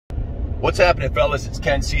What's happening, fellas? It's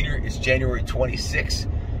Ken Cedar. It's January 26th.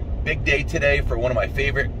 Big day today for one of my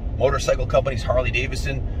favorite motorcycle companies,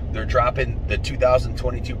 Harley-Davidson. They're dropping the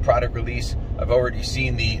 2022 product release. I've already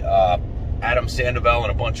seen the Adam Sandoval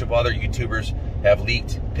and a bunch of other YouTubers have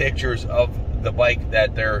leaked pictures of the bike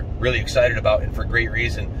that they're really excited about, and for great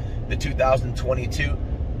reason. The 2022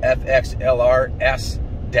 Fxlrs-T,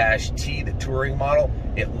 the touring model.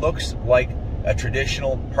 It looks like a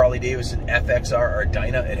traditional Harley-Davidson FXR or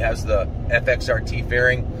Dyna. It has the Fxlrs-T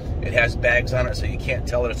fairing. It has bags on it, so you can't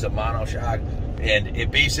tell that it's a monoshock. And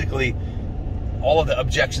it basically, all of the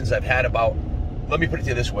objections I've had about, let me put it to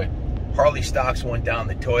you this way, Harley stocks went down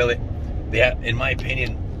the toilet. They have, in my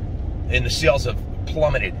opinion, and the sales have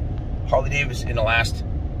plummeted. Harley-Davidson in the last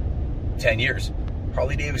 10 years.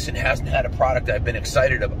 Harley-Davidson hasn't had a product I've been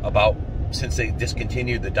excited about since they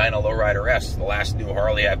discontinued the Dyna Lowrider S, the last new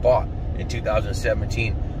Harley I bought in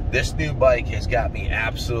 2017. This new bike has got me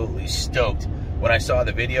absolutely stoked. When I saw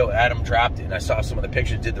the video, Adam dropped it, and I saw some of the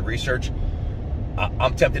pictures, did the research.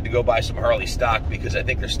 I'm tempted to go buy some Harley stock because I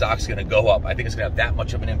think their stock's going to go up. I think it's going to have that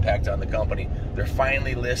much of an impact on the company. They're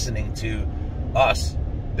finally listening to us,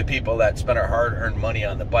 the people that spend our hard-earned money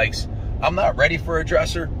on the bikes. I'm not ready for a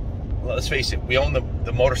dresser. Well, let's face it, we own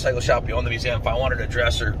the motorcycle shop, we own the museum. If I wanted a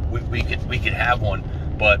dresser, we could have one.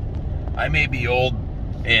 But I may be old,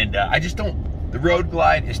 and I just don't. The Road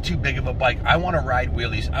Glide is too big of a bike. I want to ride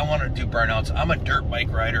wheelies. I want to do burnouts. I'm a dirt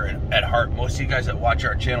bike rider at heart. Most of you guys that watch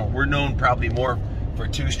our channel, we're known probably more for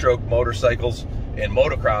two-stroke motorcycles and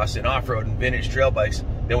motocross and off-road and vintage trail bikes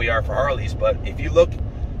than we are for Harleys. But if you look,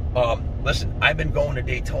 listen, I've been going to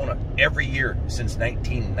Daytona every year since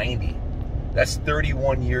 1990. That's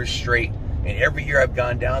 31 years straight. And every year I've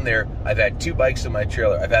gone down there, I've had two bikes in my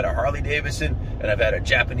trailer. I've had a Harley-Davidson and I've had a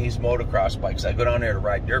Japanese motocross bike. So I go down there to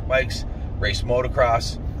ride dirt bikes, race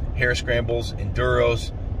motocross, hair scrambles,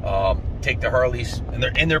 enduros, take the Harleys,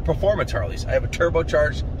 and they're performance Harleys. I have a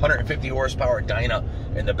turbocharged 150 horsepower Dyna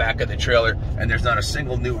in the back of the trailer, and there's not a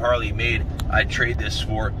single new Harley made I'd trade this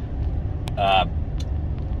for,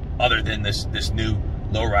 other than this new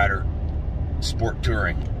lowrider sport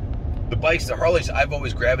touring. The bikes, the Harleys, I've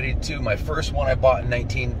always gravitated to. My first one I bought in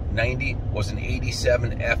 1990 was an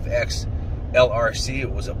 87 Fxlrs-T.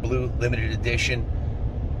 It was a blue limited edition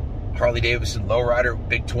Harley-Davidson lowrider,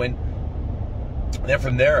 big twin. And then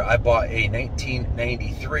from there, I bought a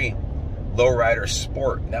 1993 lowrider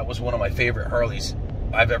sport. And that was one of my favorite Harleys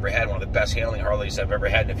I've ever had, one of the best handling Harleys I've ever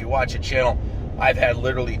had. And if you watch the channel, I've had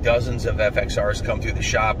literally dozens of FXRs come through the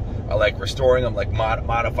shop. I like restoring them, like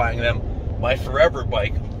modifying them. My forever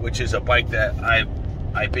bike, which is a bike that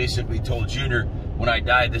I basically told Junior when I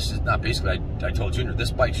die, this is not basically, I told Junior, this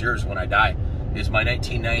bike's yours when I die, is my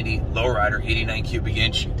 1990 lowrider 89 cubic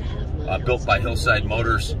inch, built by Hillside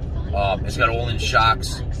Motors. It's got Olin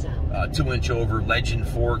shocks, 2-inch over, Legend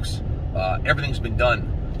forks. Everything's been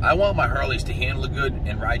done. I want my Harleys to handle good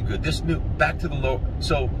and ride good. This new, back to the low,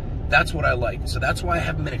 so that's what I like. So that's why I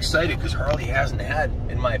haven't been excited, because Harley hasn't had,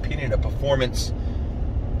 in my opinion, a performance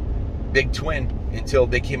big twin until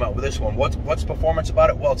they came out with this one. What's performance about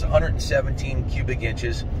it? Well, it's 117 cubic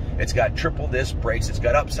inches. It's got triple disc brakes. It's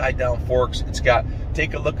got upside down forks. It's got,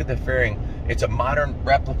 take a look at the fairing. It's a modern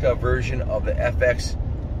replica version of the Fxlrs-T.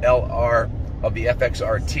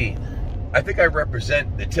 I think I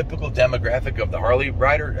represent the typical demographic of the Harley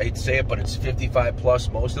rider. I hate to say it, but it's 55 plus,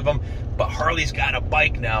 most of them. But Harley's got a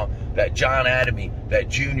bike now that John Adamy, that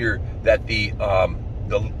Junior, that the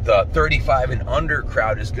 35 and under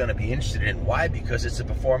crowd is going to be interested in. Why? Because it's a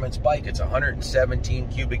performance bike. It's 117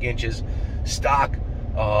 cubic inches stock.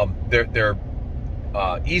 They're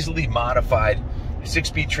easily modified.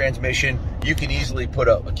 6-speed transmission. You can easily put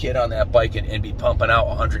a kid on that bike and be pumping out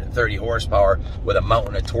 130 horsepower with a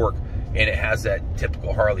mountain of torque, and it has that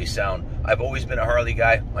typical Harley sound. I've always been a Harley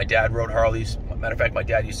guy. My dad rode Harleys. Matter of fact, my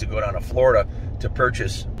dad used to go down to Florida to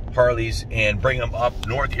purchase Harleys and bring them up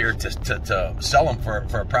north here to sell them for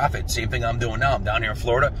a profit. Same thing I'm doing now. I'm down here in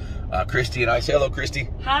Florida. Christy and I, say hello, Christy.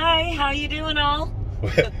 Hi, how you doing all?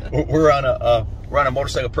 We're on a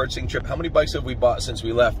motorcycle purchasing trip. How many bikes have we bought since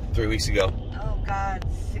we left 3 weeks ago? Oh God,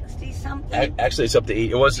 60 something. Actually, it's up to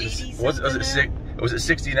 80. It was it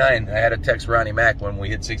 69? I had to text Ronnie Mack when we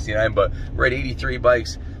hit 69, but we're at 83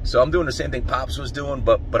 bikes. So I'm doing the same thing Pops was doing,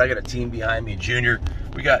 but I got a team behind me, Junior.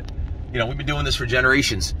 We got, you know, we've been doing this for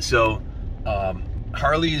generations. So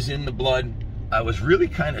Harley is in the blood. I was really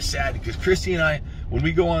kind of sad because Christy and I, when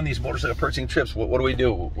we go on these motorcycle purchasing trips, what do we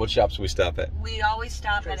do? What shops do we stop at? We always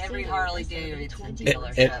stop at every Harley-Davidson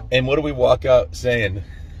dealership. And what do we walk out saying?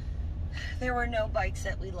 There were no bikes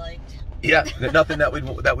that we liked. Yeah, nothing that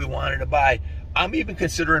we wanted to buy. I'm even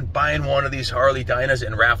considering buying one of these Harley Dynas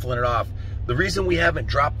and raffling it off. The reason we haven't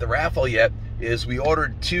dropped the raffle yet is we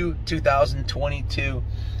ordered two 2022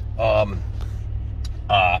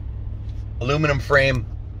 aluminum frame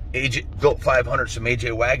built 500s from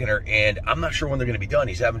AJ Wagner, and I'm not sure when they're going to be done.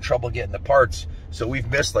 He's having trouble getting the parts, so we've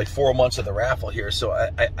missed like 4 months of the raffle here. So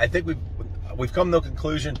I think we've come to a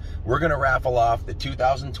conclusion. We're going to raffle off the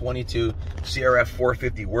 2022 CRF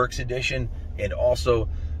 450 Works Edition, and also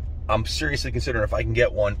I'm seriously considering if I can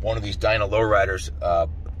get one of these Dyna Lowriders,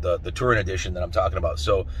 the Touring Edition that I'm talking about.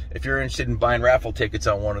 So if you're interested in buying raffle tickets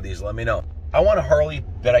on one of these, let me know. I want a Harley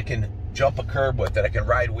that I can jump a curb with, that I can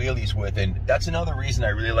ride wheelies with, and that's another reason I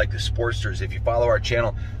really like the Sportsters. If you follow our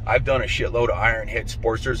channel, I've done a shitload of iron head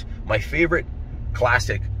Sportsters. My favorite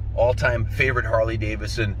classic, all-time favorite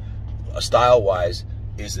Harley-Davidson, style-wise,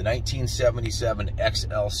 is the 1977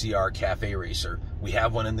 Fxlrs-T Cafe Racer. We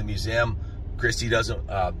have one in the museum. Christy doesn't,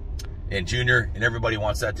 and Junior, and everybody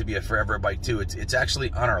wants that to be a forever bike too. It's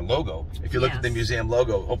actually on our logo. If you look at the museum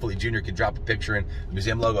logo, hopefully Junior can drop a picture in the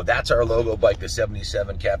museum logo. That's our logo bike, the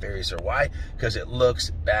 77 Cafe Racer. Why? Because it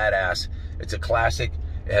looks badass. It's a classic.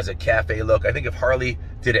 It has a cafe look. I think if Harley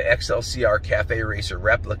did an Fxlrs-T Cafe Racer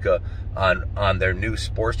replica on their new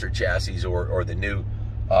Sportster chassis or the new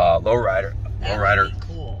lowrider,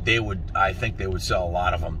 cool. I think they would sell a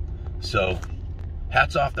lot of them. So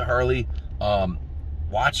hats off to Harley.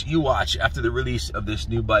 Watch after the release of this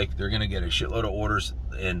new bike, they're gonna get a shitload of orders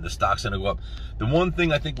and the stock's gonna go up. The one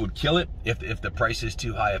thing I think would kill it if the price is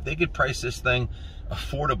too high, if they could price this thing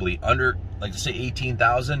affordably under, like, say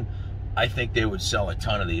 18,000, I think they would sell a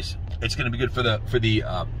ton of these. It's gonna be good for the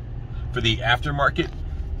aftermarket,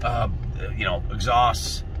 you know,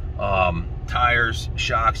 exhausts, tires,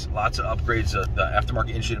 shocks, lots of upgrades. The aftermarket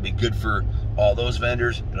industry will be good for all those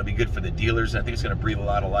vendors. It'll be good for the dealers, and I think it's going to breathe a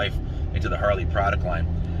lot of life into the Harley product line.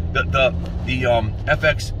 The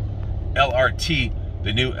Fxlrs-T,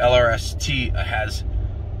 the new Fxlrs-T, has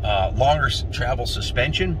longer travel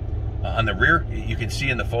suspension on the rear. You can see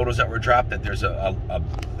in the photos that were dropped that there's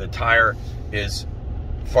the tire is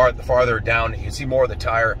farther down. You can see more of the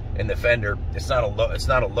tire in the fender. It's not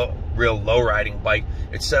a real low riding bike.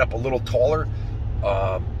 It's set up a little taller,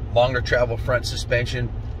 longer travel front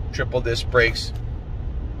suspension, triple disc brakes,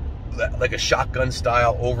 like a shotgun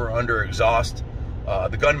style over under exhaust.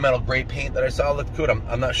 The gunmetal gray paint that I saw looked good.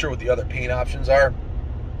 I'm not sure what the other paint options are.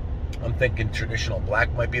 I'm thinking traditional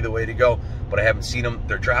black might be the way to go, but I haven't seen them.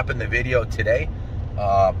 They're dropping the video today.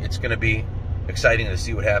 It's going to be exciting to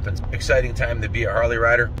see what happens. Exciting time to be a Harley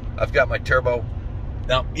rider. I've got my turbo.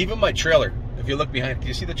 Now, even my trailer, if you look behind, can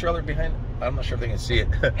you see the trailer behind? I'm not sure if they can see it.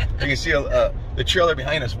 You can see the trailer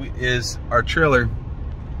behind us is our trailer.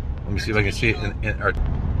 Let me see if I can see it.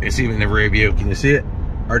 It's even in the rear view. Can you see it?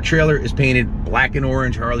 Our trailer is painted black and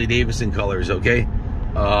orange Harley-Davidson colors, okay?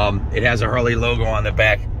 It has a Harley logo on the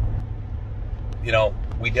back. You know,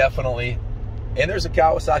 we definitely, and there's a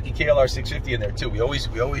Kawasaki KLR 650 in there too. We always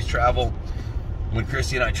travel, when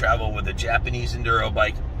Christy and I travel, with a Japanese enduro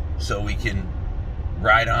bike, so we can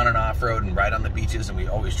ride on and off-road and ride on the beaches, and we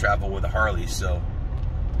always travel with a Harley. So,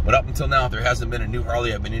 but up until now, there hasn't been a new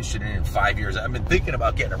Harley I've been interested in 5 years. I've been thinking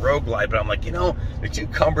about getting a Road Glide, but I'm like, you know, they're too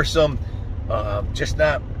cumbersome. Just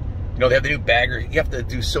not, you know, they have the new bagger. You have to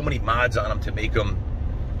do so many mods on them to make them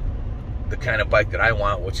the kind of bike that I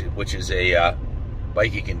want, which is a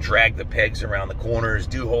bike you can drag the pegs around the corners,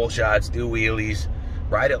 do hole shots, do wheelies,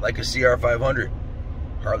 ride it like a CR500.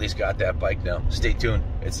 Harley's got that bike now. Stay tuned.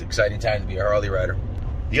 It's an exciting time to be a Harley rider.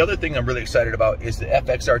 The other thing I'm really excited about is the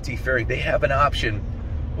Fxlrs-T fairing. They have an option.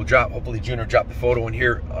 We'll drop, hopefully Junior drop the photo in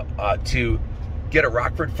here, to get a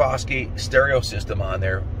Rockford Fosgate stereo system on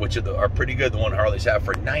there, which are pretty good. The one Harleys have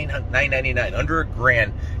for $999, under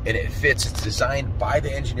 $1,000, and it fits. It's designed by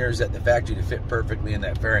the engineers at the factory to fit perfectly in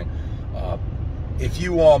that fairing. If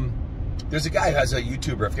you there's a guy who has a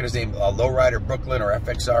YouTuber, I forget his name, Lowrider Brooklyn, or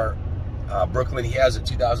FXR Brooklyn. He has a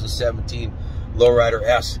 2017 Lowrider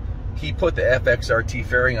S. He put the Fxlrs-T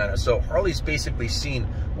fairing on it. So Harley's basically seen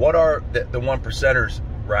what are the one percenters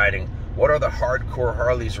riding, what are the hardcore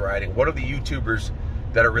Harleys riding, what are the YouTubers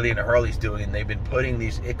that are really into Harleys doing, and they've been putting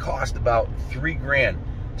these. It cost about $3,000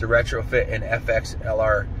 to retrofit an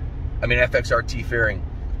Fxlrs-T fairing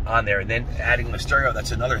on there, and then adding the stereo,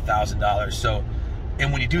 that's another $1,000. So,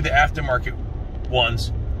 and when you do the aftermarket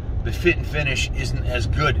ones, the fit and finish isn't as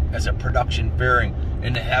good as a production fairing,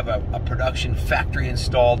 and to have a production factory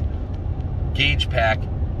installed gauge pack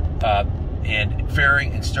and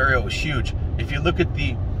fairing and stereo is huge. If you look at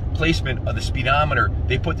the placement of the speedometer,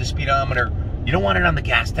 they put the speedometer, you don't want it on the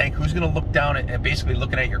gas tank. Who's going to look down and basically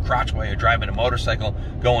looking at your crotch while you're driving a motorcycle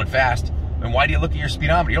going fast? And why do you look at your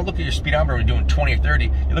speedometer? You don't look at your speedometer when you're doing 20 or 30.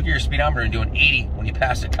 You look at your speedometer and doing 80 when you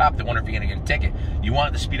pass the cop to wonder if you're going to get a ticket. You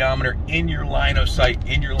want the speedometer in your line of sight,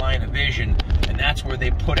 in your line of vision, and that's where they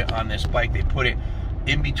put it on this bike. They put it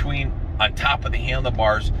in between, on top of the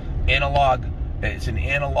handlebars, analog. It's an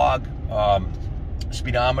analog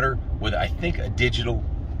speedometer with, I think, a digital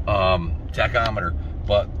tachometer.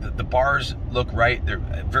 But the bars look right. They're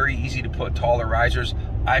very easy to put taller risers.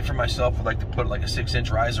 I, for myself, would like to put like a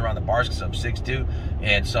 6-inch riser on the bars because I'm 6'2",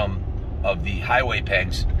 and some of the highway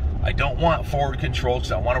pegs. I don't want forward control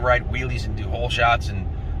because I want to ride wheelies and do hole shots and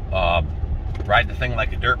ride the thing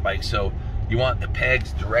like a dirt bike. So you want the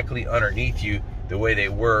pegs directly underneath you the way they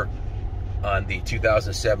were on the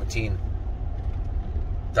 2017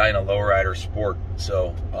 Dyna Lowrider Sport.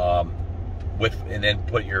 So and then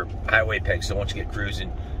put your highway pegs, so once you get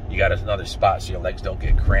cruising, you got another spot so your legs don't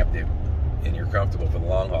get cramped and you're comfortable for the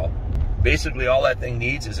long haul. Basically, all that thing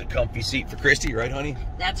needs is a comfy seat for Christy, right, honey?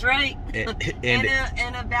 That's right. And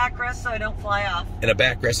a backrest so I don't fly off. And a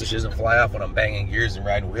backrest so she doesn't fly off when I'm banging gears and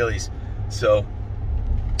riding wheelies. So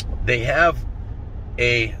they have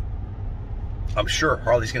I'm sure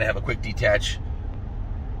Harley's going to have a quick detach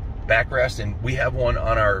backrest, and we have one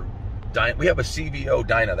on our Dyna. We have a CVO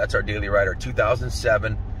Dyna. That's our daily rider.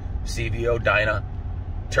 2007 CVO Dyna,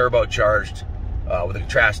 turbocharged with a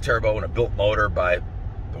Trask turbo and a built motor by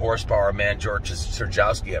the horsepower man George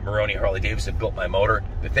Serjowski at Maroney Harley-Davidson. Built my motor.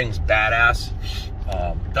 The thing's badass.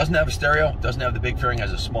 Doesn't have a stereo. Doesn't have the big fairing.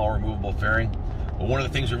 Has a small removable fairing. But one of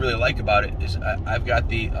the things we really like about it is I've got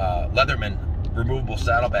the Leatherman removable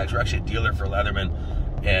saddlebags. We're actually a dealer for Leatherman,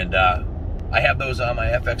 and I have those on my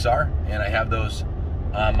FXR, and I have those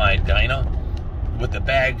on my Dyna. With the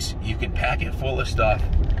bags, you can pack it full of stuff.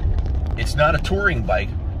 It's not a touring bike,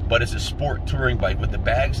 but it's a sport touring bike. With the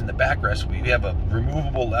bags and the backrest, we have a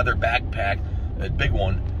removable leather backpack, a big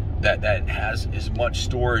one, that has as much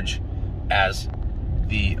storage as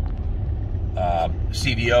the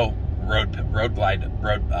CVO road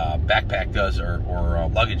backpack does, or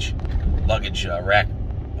luggage rack.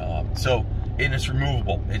 And it's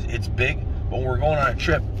removable. It's big, but when we're going on a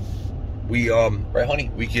trip, we right,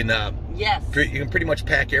 honey, we can yes, you can pretty much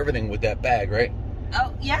pack everything with that bag, right?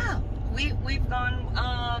 Oh yeah, we've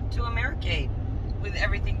gone to Americade with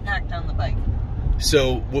everything packed on the bike.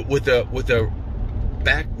 So with a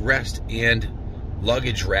backrest and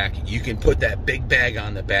luggage rack, you can put that big bag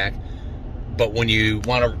on the back. But when you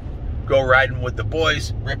want to go riding with the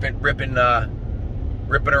boys, ripping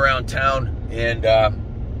around town and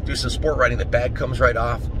do some sport riding, the bag comes right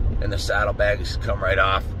off and the saddlebags come right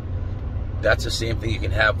off. That's the same thing you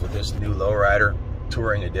can have with this new Lowrider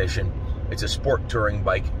Touring Edition. It's a sport touring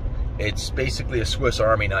bike. It's basically a Swiss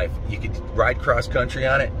Army knife. You could ride cross country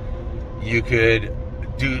on it. You could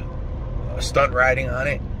do stunt riding on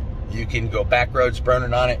it. You can go back roads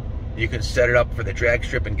burning on it. You can set it up for the drag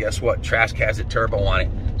strip, and guess what? Trask has a turbo on it.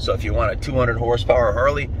 So if you want a 200 horsepower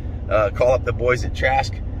Harley, call up the boys at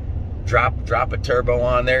Trask, drop a turbo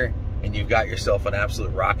on there, and you've got yourself an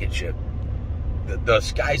absolute rocket ship. The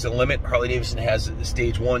sky's the limit. Harley-Davidson has the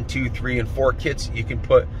stage 1, 2, 3, and 4 kits. You can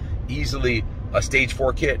put easily a stage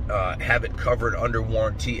 4 kit, have it covered under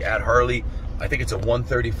warranty at Harley. I think it's a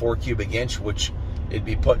 134 cubic inch, which it'd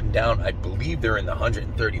be putting down, I believe they're in the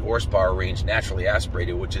 130 horsepower range, naturally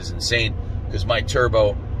aspirated, which is insane because my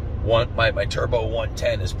turbo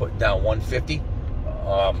 110 is putting down 150.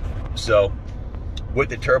 So with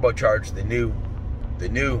the turbocharged, the new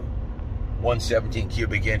 117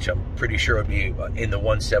 cubic inch, I'm pretty sure it'd be in the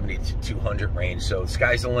 170 to 200 range. So the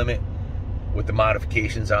sky's the limit with the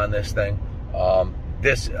modifications on this thing.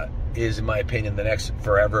 This is, in my opinion, the next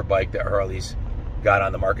forever bike that Harley's got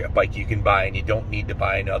on the market. A bike you can buy and you don't need to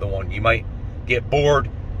buy another one. You might get bored,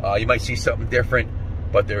 you might see something different,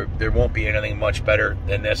 but there won't be anything much better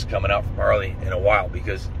than this coming out from Harley in a while,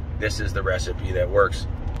 because this is the recipe that works.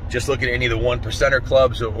 Just look at any of the 1%er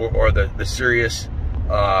clubs or the serious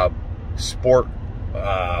sport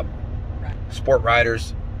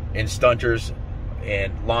riders and stunters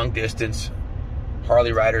and long distance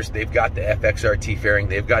Harley riders. They've got the Fxlrs-T fairing,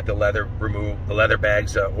 they've got the leather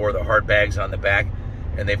bags or the hard bags on the back,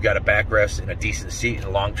 and they've got a backrest and a decent seat and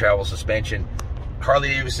a long travel suspension.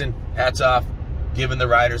 Harley-Davidson, hats off, giving the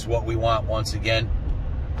riders what we want once again.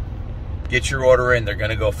 Get your order in, they're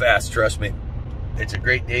gonna go fast, trust me. It's a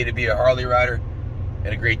great day to be a Harley rider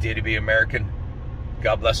and a great day to be American.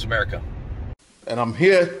 God bless America. And I'm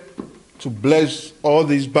here to bless all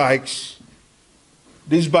these bikes.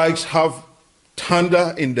 These bikes have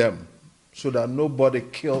thunder in them so that nobody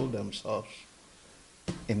kill themselves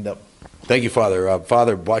in them. Thank you, Father.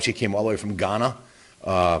 Father Boachi came all the way from Ghana.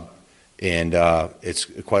 And it's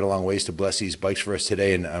quite a long ways to bless these bikes for us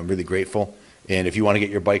today, and I'm really grateful. And if you want to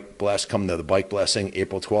get your bike blessed, come to the bike blessing,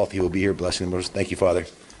 April 12th. He will be here blessing the motors. Thank you, Father.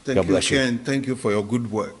 Thank you, Ken. Thank you for your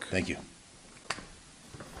good work. Thank you.